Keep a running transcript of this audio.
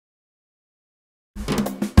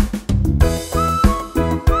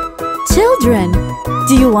children!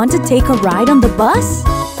 Do you want to take a ride on the bus?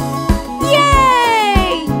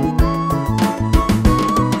 Yay!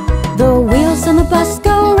 The wheels on the bus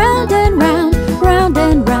go round and round, round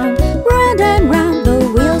and round, round and round.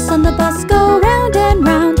 The wheels on the bus go round and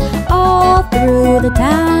round, all through the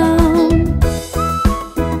town.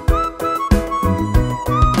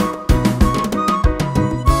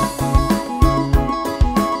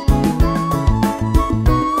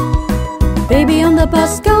 Baby on the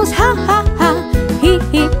bus goes ha ha ha, he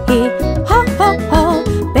he he, ho ho ho.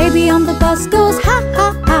 Baby on the bus goes ha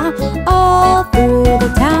ha ha, all through the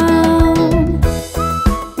town.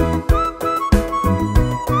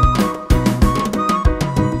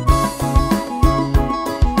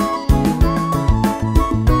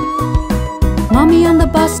 Mommy on the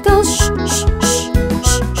bus goes shh shh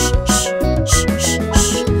shh shh shh shh shh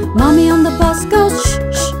shh. Mommy on the bus goes shh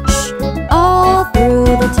shh shh, all through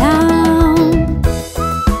the town.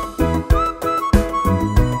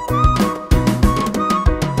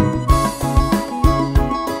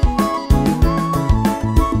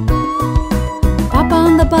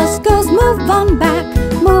 The bus goes move on back,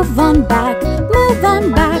 move on back, move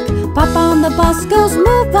on back. Papa on the bus goes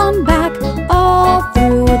move on back, all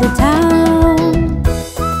through the town.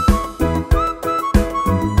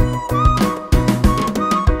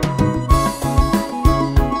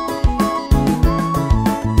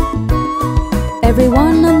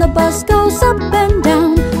 Everyone on the bus goes up and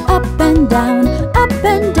down, up and down, up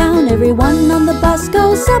and down. Everyone on the bus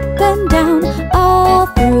goes up and down, all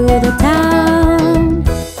through the town.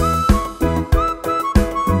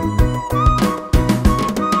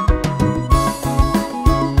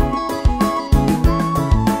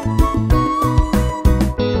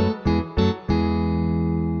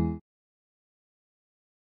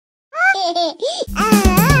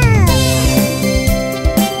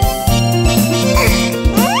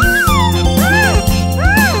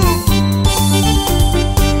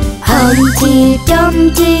 Humpty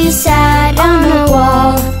Dumpty sat on a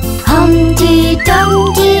wall. Humpty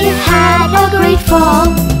Dumpty had a great fall.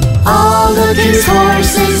 All the king's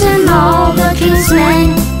horses and all the king's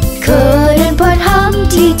men couldn't put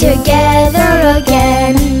Humpty together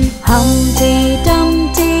again. Humpty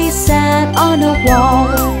Dumpty sat on a wall.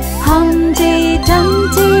 Humpty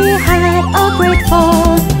Dumpty had a great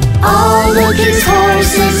fall. All the king's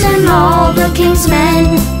horses and all the king's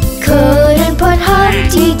men couldn't put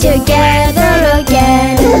Humpty together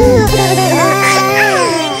again.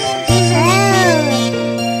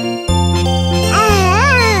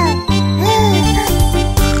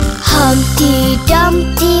 Humpty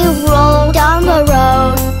Dumpty rolled down the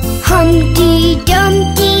road. Humpty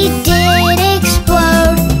Dumpty did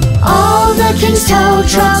explode. All the king's tow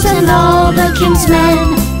trucks and all the king's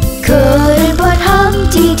men couldn't put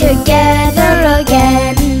Humpty together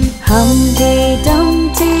again. Humpty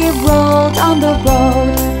Dumpty rolled on the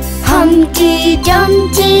road. Humpty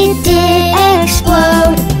Dumpty did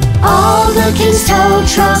explode. All the king's tow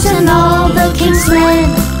trucks and all the king's men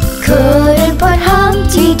couldn't put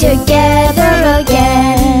Humpty together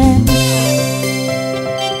again.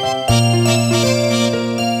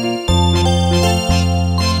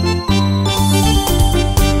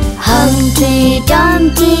 Humpty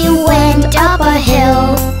Dumpty went up a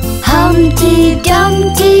hill. Humpty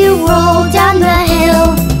Dumpty rolled down the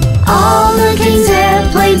hill. All the king's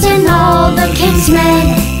airplanes and all the king's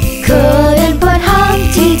men couldn't put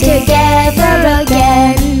Humpty together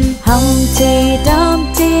again. Humpty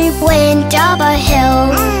Dumpty went up a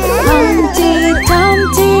hill. Humpty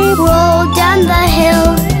Dumpty rolled down the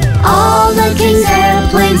hill. All the king's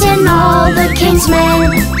airplanes and all the king's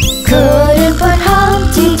men couldn't put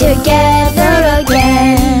Humpty together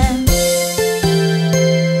again.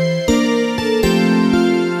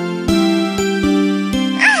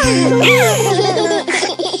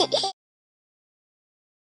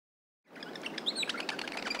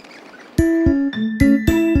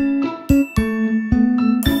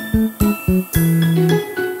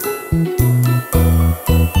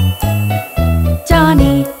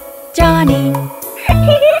 Johnny, Johnny,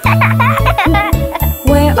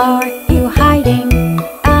 where are you hiding?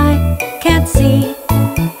 I can't see.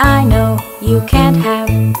 I know you can't have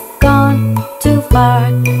gone too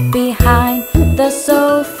far. Behind the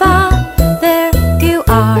sofa, there you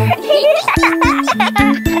are.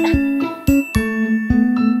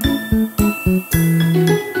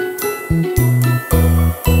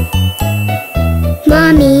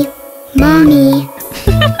 Mommy, Mommy,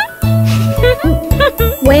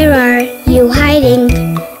 where are you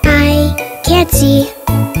hiding? I can't see.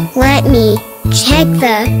 Let me check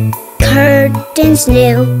the curtains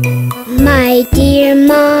new. My dear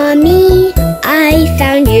Mommy, I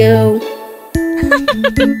found you.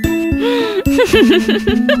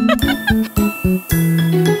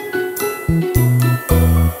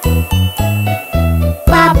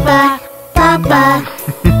 Papa, Papa,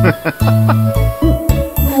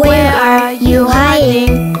 where are you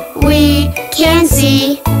hiding? We can't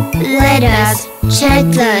see. Let us check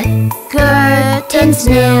the curtains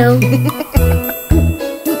now.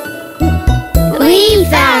 We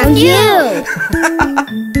found you!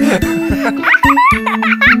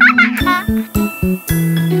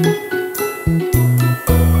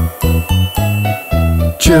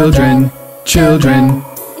 Children, children,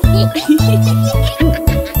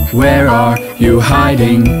 where are you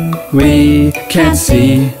hiding? We can't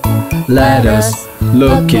see. Let us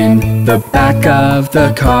look in the back of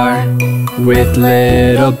the car. With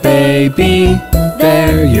little baby,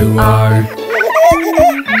 there you are.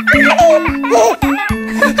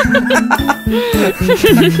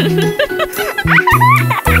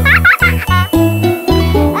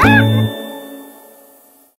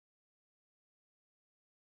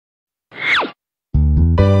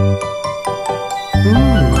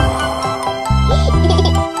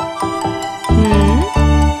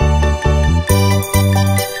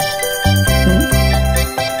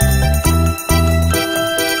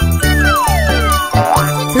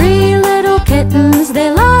 Three little kittens, they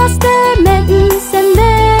lost their mittens and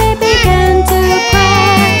they began to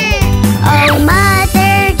cry. Oh,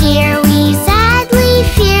 mother dear, we sadly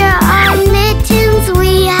fear our mittens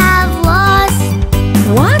we have lost.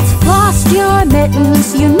 What? Lost your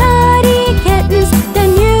mittens, you naughty kittens?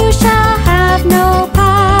 Then you shall have no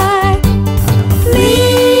pie.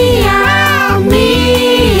 Meow,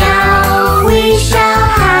 meow, we shall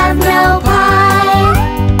have no pie.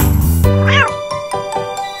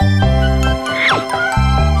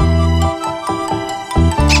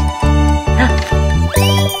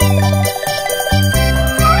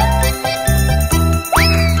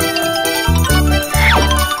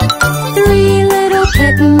 Three little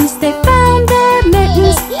kittens, they found their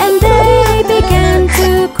mittens and they began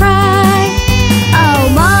to cry. Oh,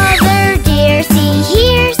 mother dear, see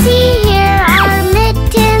here, our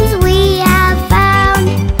mittens we have found.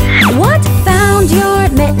 What? Found your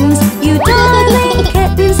mittens, you darling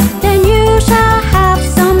kittens? Then you shall have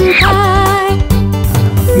some pie.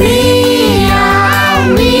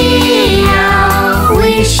 Meow, meow,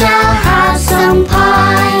 we shall have some pie.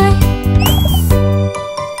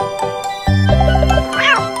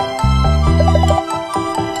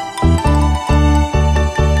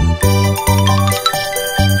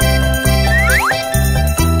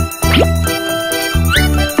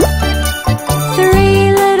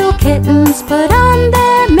 Three little kittens put on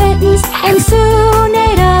their mittens and soon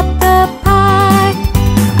ate up the pie.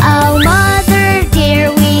 Oh, mother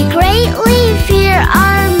dear, we greatly fear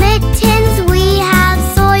our mittens we have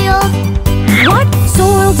soiled. What?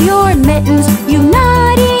 Soiled your mittens, you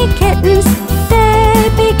naughty kittens? They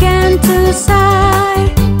began to sigh.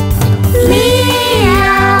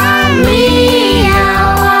 Meow,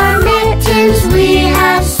 meow, our mittens we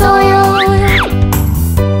have soiled.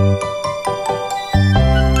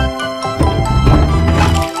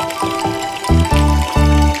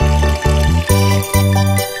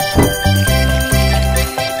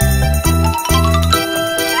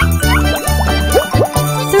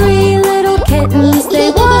 Three little kittens, they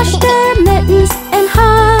washed their mittens and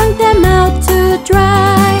hung them out to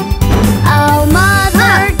dry. Oh,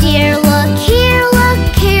 mother dear, look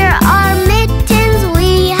here, our mittens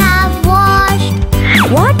we have washed.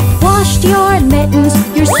 What? Washed your mittens?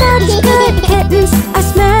 You're such good kittens. I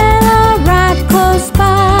smell a rat close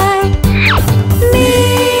by.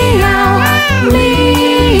 Meow,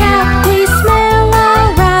 meow, we smell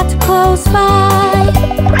a rat close by.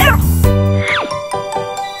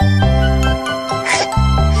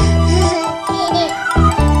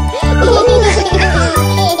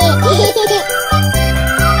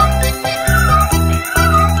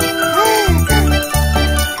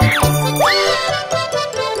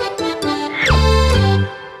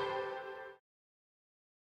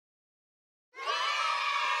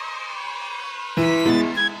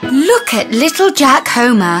 Look at little Jack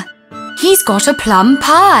Homer. He's got a plum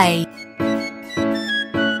pie.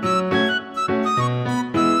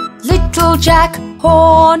 Little Jack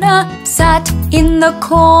Horner sat in the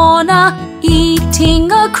corner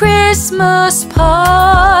eating a Christmas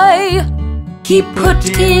pie. He put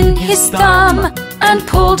in his thumb and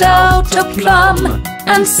pulled out a plum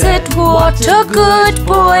and said, "What a good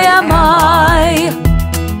boy am I."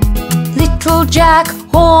 Little Jack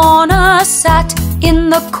Horner sat in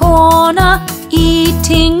the corner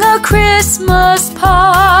eating a Christmas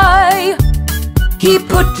pie. He He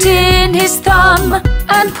put in his thumb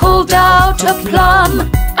and pulled out a plum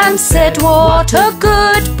and said, "What a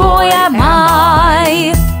good boy am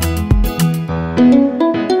I."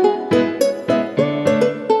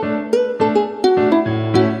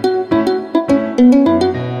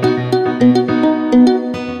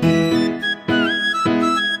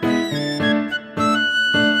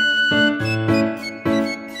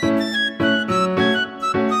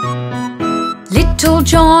 Little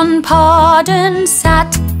John Pardon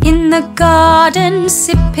sat in the garden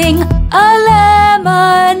sipping a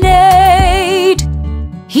lemonade.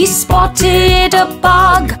 He spotted a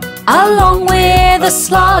bug along with a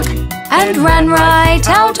slug and ran right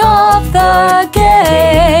out of the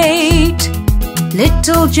gate.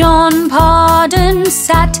 Little John Pardon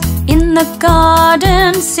sat in the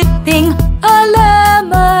garden sipping a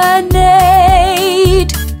lemonade.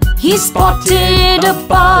 He spotted a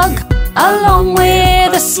bug along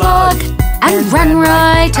with a slug and ran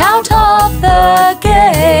right out of the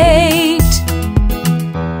gate.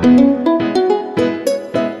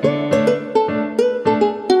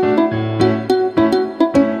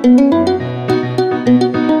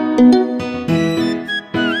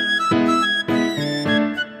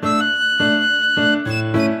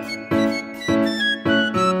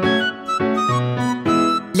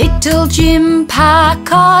 Little Jim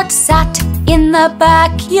Packard sat in the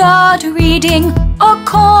backyard reading a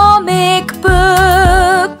comic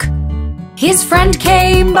book. His friend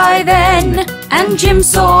came by then, and Jim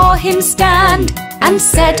saw him stand and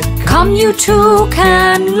said, "Come, you two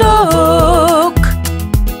can look."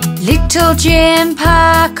 Little Jim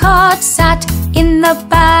Packard sat in the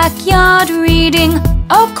backyard reading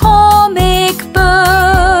a comic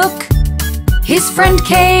book. His friend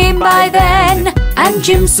came by then, and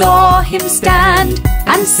Jim saw him stand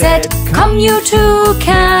and said, "Come, you two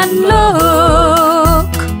can look."